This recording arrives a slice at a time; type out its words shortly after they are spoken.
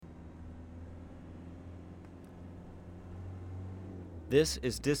This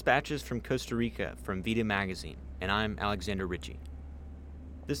is Dispatches from Costa Rica from Vita Magazine, and I'm Alexander Ritchie.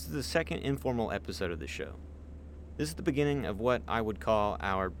 This is the second informal episode of the show. This is the beginning of what I would call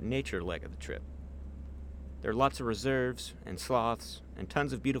our nature leg of the trip. There are lots of reserves and sloths and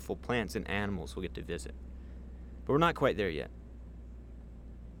tons of beautiful plants and animals we'll get to visit. But we're not quite there yet.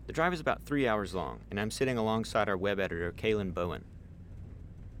 The drive is about 3 hours long, and I'm sitting alongside our web editor, Kaylin Bowen.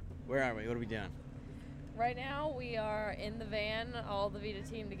 Where are we? What are we doing? Right now, we are in the van, all the Vita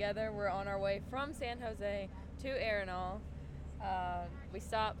team together. We're on our way from San Jose to Arenal. We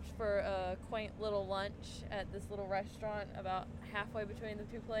stopped for a quaint little lunch at this little restaurant about halfway between the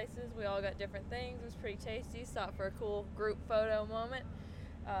two places. We all got different things. It was pretty tasty. Stopped for a cool group photo moment.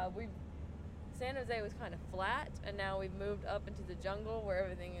 San Jose was kind of flat, and now we've moved up into the jungle where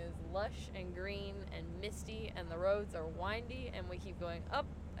everything is lush and green and misty, and the roads are windy, and we keep going up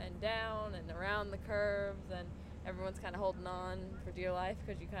and down and around the curves, and everyone's kind of holding on for dear life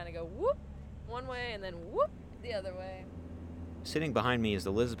because you kind of go whoop one way and then whoop the other way. Sitting behind me is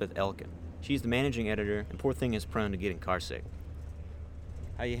Elizabeth Elkin. She's the managing editor, and poor thing is prone to getting carsick.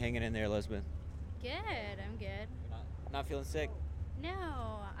 How you hanging in there, Elizabeth? Good, I'm good. Not feeling sick? No,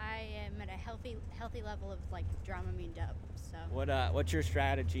 I am at a healthy level of like Dramamine dub. So. What's your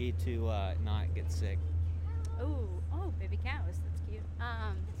strategy to not get sick? Oh, baby cows. That's cute.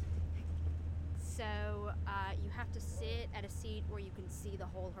 So you have to sit at a seat where you can see the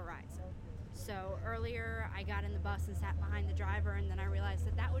whole horizon. So earlier I got in the bus and sat behind the driver, and then I realized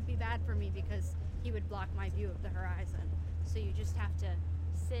that would be bad for me because he would block my view of the horizon. So you just have to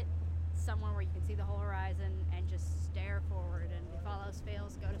sit somewhere where you can see the whole horizon and just stare forward, and if all else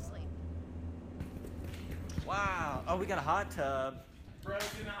fails, go to sleep. Wow. Oh, we got a hot tub.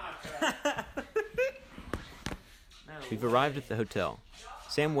 Frozen hot tub. We've arrived at the hotel.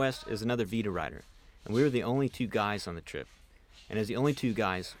 Sam West is another Vita rider, and we were the only two guys on the trip. And as the only two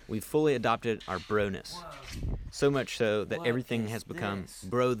guys, we've fully adopted our bro-ness. So much so that everything has become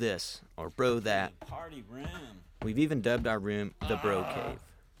bro this or bro that. Party room. We've even dubbed our room the Bro Cave.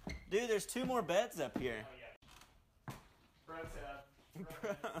 Dude, there's 2 more beds up here.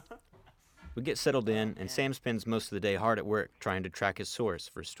 We get settled in, and Sam spends most of the day hard at work trying to track his source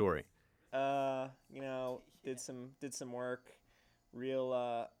for a story. Did some work,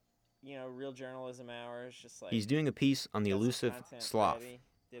 real journalism hours, just like. He's doing a piece on the elusive Sloth.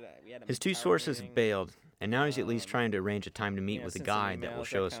 His 2 sources have bailed, and now he's at least trying to arrange a time to meet with a guide that will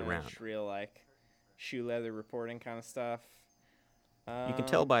show us around. Real like shoe leather reporting kind of stuff. You can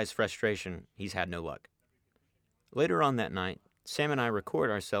tell by his frustration he's had no luck. Later on that night, Sam and I record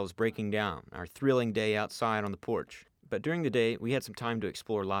ourselves breaking down our thrilling day outside on the porch. But during the day, we had some time to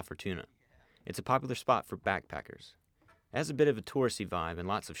explore La Fortuna. It's a popular spot for backpackers. It has a bit of a touristy vibe and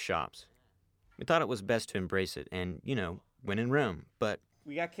lots of shops. We thought it was best to embrace it and, when in Rome, but...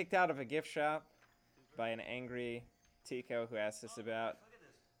 We got kicked out of a gift shop by an angry Tico who asked us about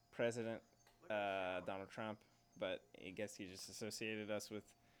President Donald Trump, but I guess he just associated us with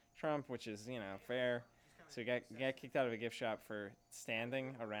Trump, which is, fair. So we got kicked out of a gift shop for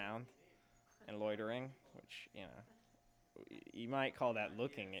standing around and loitering, which, you might call that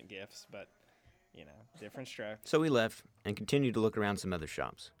looking at gifts, but, different strokes. So we left and continued to look around some other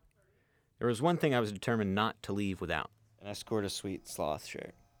shops. There was one thing I was determined not to leave without. And I scored a sweet Sloth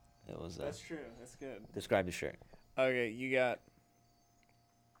shirt. It was. That's true. That's good. Describe the shirt. Okay, you got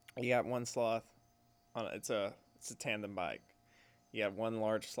one Sloth. It's a tandem bike. You got one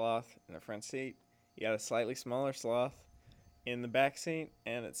large Sloth in the front seat. You got a slightly smaller Sloth in the back seat,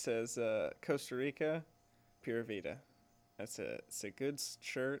 and it says Costa Rica, Pura Vida. It's a good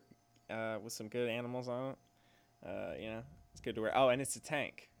shirt with some good animals on it. It's good to wear. Oh, and it's a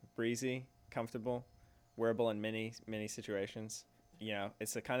tank. Breezy, comfortable, wearable in many situations.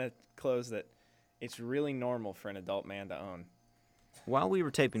 It's the kind of clothes that it's really normal for an adult man to own. While we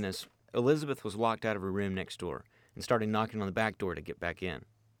were taping this, Elizabeth was locked out of her room next door and started knocking on the back door to get back in.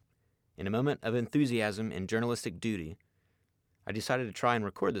 In a moment of enthusiasm and journalistic duty, I decided to try and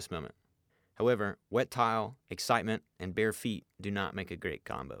record this moment. However, wet tile, excitement, and bare feet do not make a great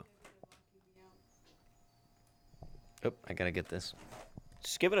combo. Oh, I gotta get this.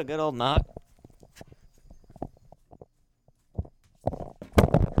 Just give it a good old knock.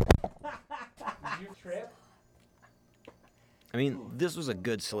 Did you trip? I mean, this was a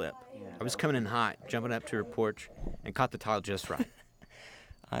good slip. I was coming in hot, jumping up to her porch, and caught the tile just right.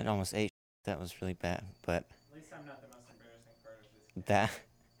 I'd almost ate. That was really bad, but At least I'm not the most embarrassing part of this.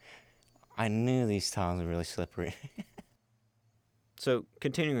 I knew these tiles were really slippery. So,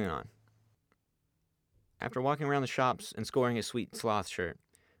 continuing on. After walking around the shops and scoring a sweet Sloth shirt,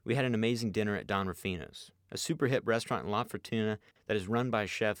 we had an amazing dinner at Don Rufino's, a super hip restaurant in La Fortuna that is run by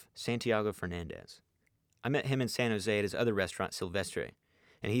chef Santiago Fernandez. I met him in San Jose at his other restaurant, Silvestre,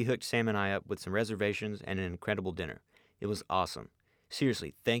 and he hooked Sam and I up with some reservations and an incredible dinner. It was awesome.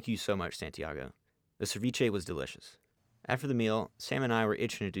 Seriously, thank you so much, Santiago. The ceviche was delicious. After the meal, Sam and I were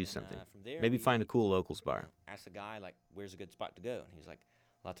itching to do something. Maybe find a cool locals bar. Asked the guy, like, where's a good spot to go? And he was like,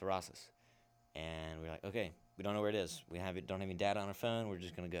 La Terrazas. And we were like, okay, we don't know where it is. Don't have any data on our phone. We're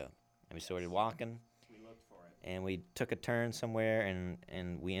just going to go. And we started walking. We looked for it. And we took a turn somewhere,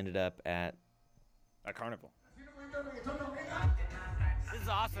 and we ended up at A carnival. This is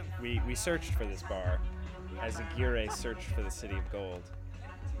awesome. We searched for this bar as Aguirre searched for the City of Gold,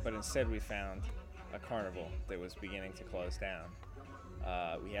 but instead we found a carnival that was beginning to close down.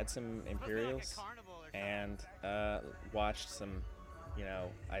 We had some Imperials and watched some,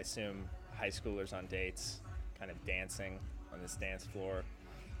 I assume high schoolers on dates kind of dancing on this dance floor.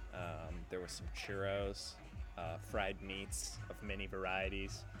 There were some churros, fried meats of many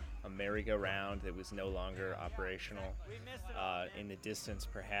varieties, a merry-go-round that was no longer operational. In the distance,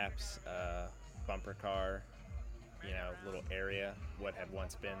 perhaps, bumper car, little area, what had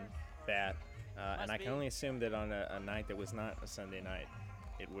once been that. And I can only assume that on a night that was not a Sunday night,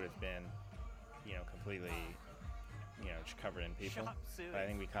 it would have been, completely, just covered in people. But I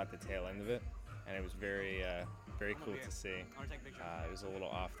think we caught the tail end of it, and it was very, very cool to see. It was a little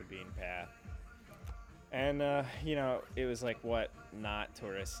off the beaten path. And, it was like what not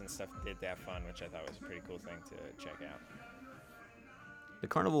tourists and stuff did to have fun, which I thought was a pretty cool thing to check out. The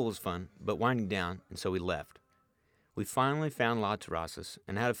carnival was fun, but winding down, and so we left. We finally found La Terrazas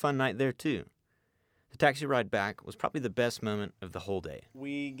and had a fun night there, too. The taxi ride back was probably the best moment of the whole day.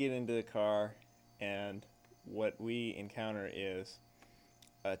 We get into the car, and what we encounter is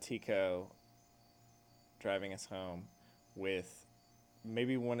Tico driving us home with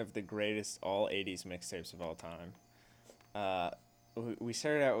maybe one of the greatest all 80s mixtapes of all time. We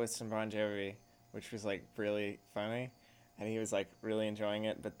started out with some Bon Jovi, which was like really funny, and he was like really enjoying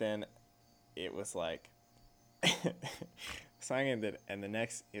it, but then it was like song ended, and the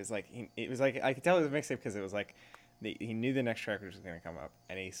next it was like I could tell it was a mixtape because it was like he knew the next track was going to come up,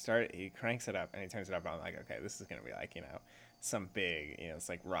 and he cranks it up and he turns it up, and I'm like, okay, this is going to be like, some big, it's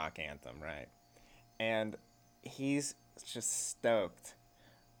like rock anthem, right? And he's just stoked,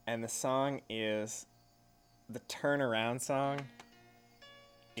 and the song is the Turnaround song.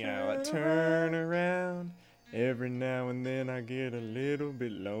 Turn around. Every now and then I get a little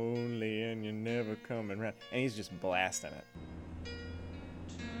bit lonely and you're never coming around. And he's just blasting it.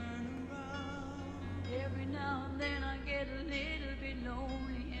 Every now and then I get a little bit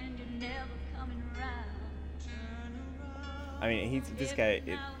lonely and you're never coming around. I mean, this guy,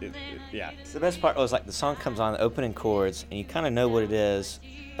 yeah. So the best part was like the song comes on, the opening chords, and you kind of know what it is.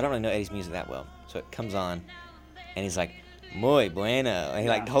 I don't really know 80s music that well, so it comes on, and he's like, muy bueno, and he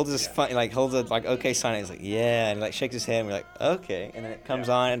holds his holds a okay sign, and he's like, yeah, and he shakes his head, and we're like, okay, and then it comes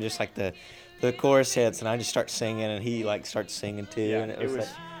on, and just the chorus hits, and I just start singing, and he starts singing too, and it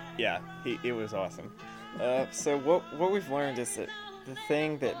was it was awesome. So what we've learned is that the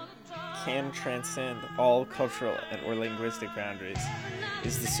thing that can transcend all cultural or linguistic boundaries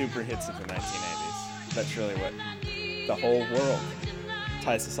is the super hits of the 1980s. That's really what the whole world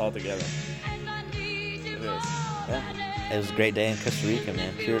ties us all together. It is. Yeah. It was a great day in Costa Rica,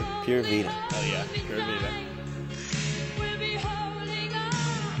 man. Pure vida. Oh yeah, pure vida. We'll be holding on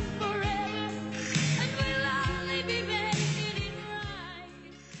forever, and we'll only be making it right,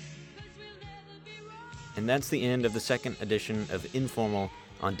 'cause we'll never be wrong. And that's the end of the second edition of Informal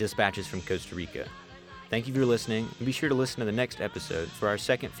on Dispatches from Costa Rica. Thank you for listening, and be sure to listen to the next episode for our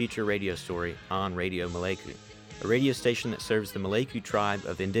second feature radio story on Radio Maleku, a radio station that serves the Maleku tribe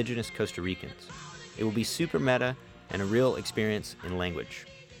of indigenous Costa Ricans. It will be super meta and a real experience in language.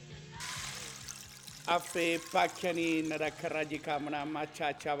 Afe pakani narakaraji kamana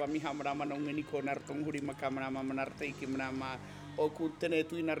macha chava mihamra manongeni ko nartong huri makamra manarteiki manama okutene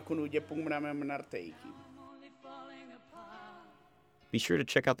tu narkunu jepung manama manarteiki. Be sure to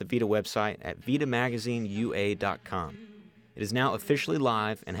check out the Vita website at vitamagazineua.com. It is now officially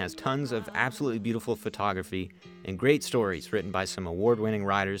live and has tons of absolutely beautiful photography and great stories written by some award-winning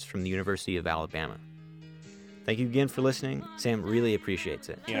writers from the University of Alabama. Thank you again for listening. Sam really appreciates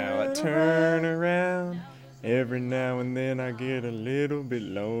it. Turn around. Every now and then I get a little bit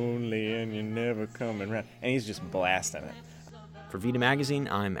lonely and you're never coming around. And he's just blasting it. For Vita Magazine,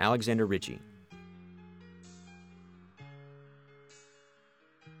 I'm Alexander Ritchie.